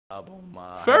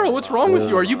Farrell, what's wrong with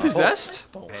you? Are you possessed?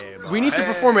 We need to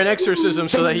perform an exorcism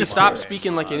so that he stops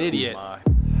speaking like an idiot.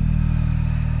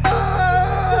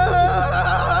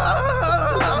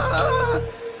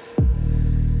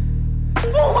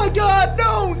 Oh my god,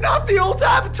 no! Not the old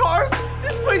avatars!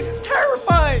 This place is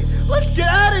terrifying! Let's get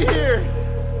out of here!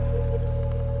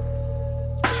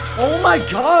 Oh my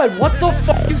god, what the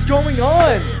fuck is going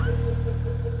on?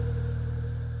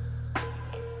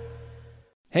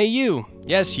 Hey you,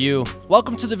 yes you,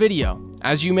 welcome to the video.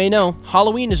 As you may know,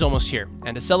 Halloween is almost here,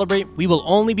 and to celebrate, we will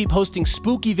only be posting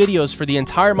spooky videos for the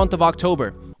entire month of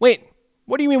October. Wait,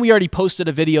 what do you mean we already posted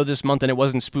a video this month and it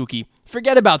wasn't spooky?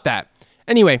 Forget about that.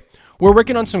 Anyway, we're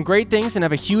working on some great things and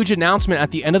have a huge announcement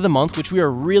at the end of the month which we are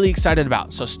really excited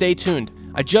about, so stay tuned.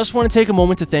 I just want to take a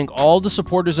moment to thank all the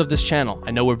supporters of this channel.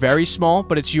 I know we're very small,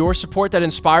 but it's your support that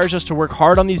inspires us to work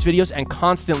hard on these videos and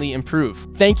constantly improve.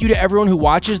 Thank you to everyone who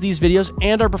watches these videos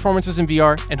and our performances in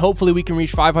VR, and hopefully we can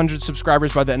reach 500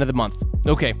 subscribers by the end of the month.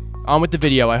 Okay, on with the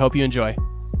video. I hope you enjoy.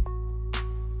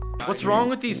 What's wrong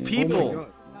with these people?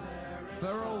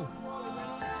 Farrell,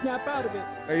 snap out of it.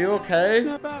 Are you okay?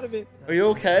 Snap out of it. Are you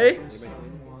okay?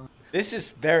 This is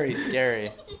very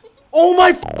scary. Oh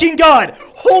my fucking god!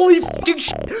 Holy fucking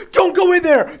shit! Don't go in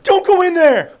there! Don't go in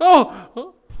there!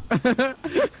 Oh!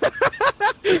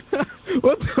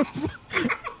 What the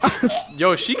fuck?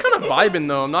 Yo, she kind of vibing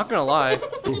though, I'm not gonna lie.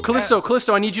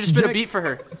 Callisto, I need you to spin a beat for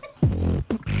her.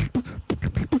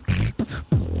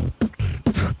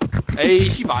 Hey,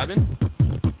 she vibing.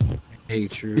 Hey,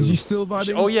 true. Is she still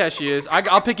vibing? Oh yeah, she is.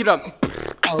 I'll pick it up.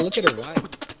 Oh, look at her vibe.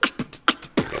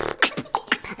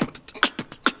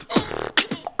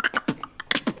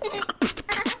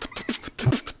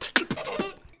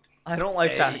 I don't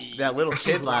like that little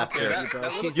kid laughter.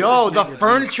 Yo, the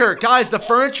furniture! Guys, the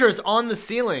furniture is on the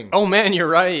ceiling. Oh man, you're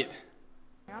right.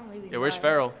 Yeah, where's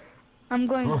Farrell? I'm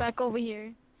going back over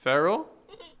here. Farrell?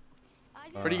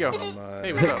 Where'd he go?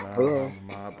 Hey, what's up?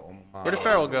 Where did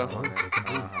Farrell go?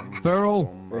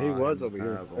 Farrell. He was over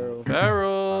here.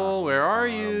 Farrell, where are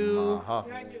you?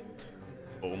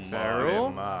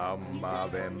 Farrell?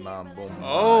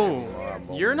 Oh,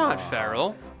 you're not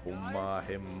Farrell. Guys,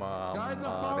 I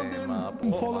found him.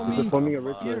 Follow me. Performing a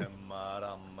ritual.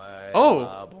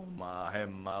 Oh.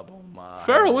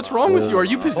 Farrell, what's wrong with you? Are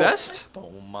you possessed? He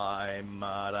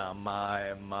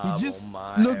just,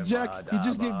 look, Jack, he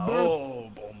just gave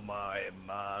birth.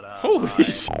 Holy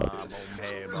shit.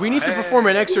 We need to perform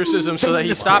an exorcism so that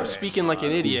he stops speaking like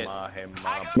an idiot.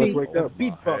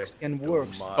 Beatbox and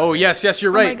works. Oh, yes,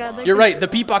 you're right. God, You're right. The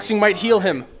beatboxing might heal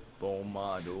him.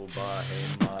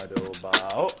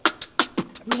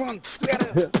 Everyone,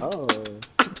 together. Oh.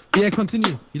 Yeah,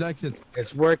 continue. He likes it.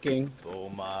 It's working.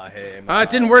 It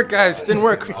didn't work, guys. It didn't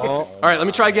work. All right, let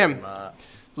me try again.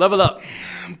 Level up.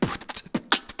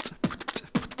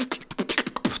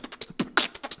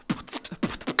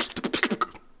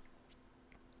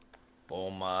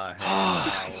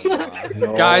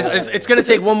 Guys, it's gonna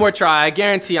take one more try. I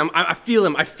guarantee. I feel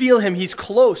him. I feel him. He's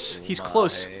close. He's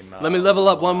close. Let me level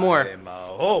up one more.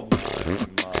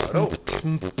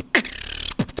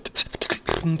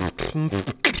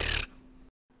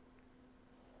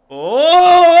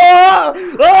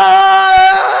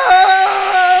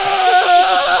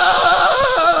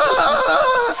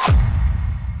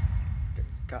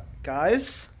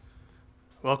 Guys?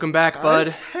 Welcome back, bud.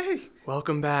 Hey,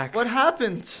 Welcome back. what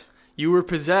happened? You were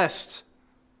possessed.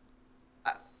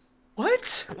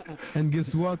 What? And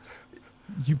guess what?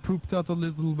 You pooped out a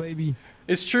little baby.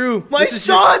 It's true. My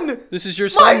son! This is your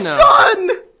son My now. son!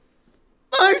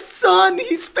 My son!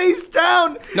 He's face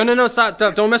down! No, stop.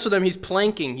 Don't mess with him. He's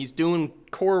planking. He's doing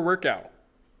core workout.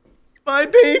 My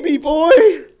baby boy!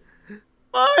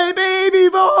 My baby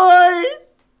boy!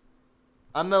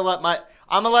 I'm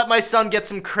gonna let my son get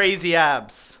some crazy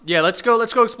abs. Yeah, let's go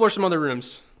explore some other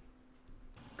rooms.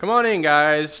 Come on in,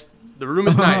 guys. The room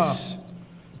is nice.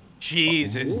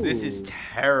 Jesus, this is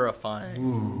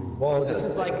terrifying. Whoa, this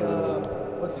is like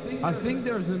I think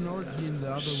there's an orgy in the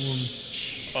other room.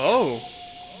 Oh.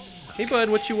 Hey, bud,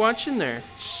 what you watching there?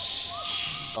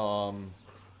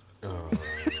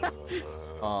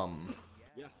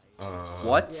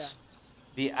 What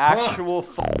the actual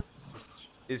f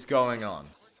is going on?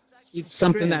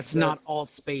 something that's not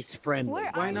alt space friendly.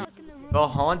 Where Why are not? you in the room? The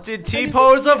haunted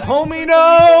T-pose of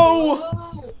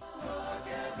Homino!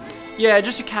 Yeah,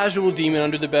 just a casual demon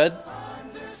under the bed.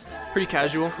 Pretty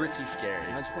casual. Pretty scary.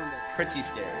 Pretty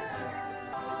scary.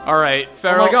 All right,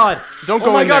 Farrell. Oh my god! Don't go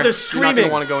oh my in god, there. they're You're screaming! not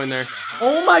gonna want to go in there.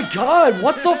 Oh my god,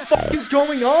 what the fuck is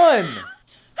going on?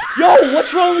 Yo,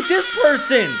 what's wrong with this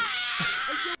person?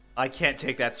 I can't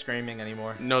take that screaming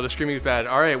anymore. No, the screaming is bad.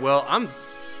 All right, well, I'm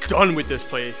done with this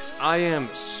place. I am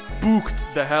spooked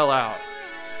the hell out.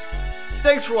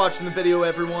 Thanks for watching the video,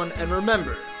 everyone, and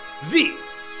remember, we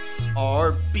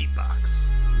are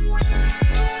Beatbox.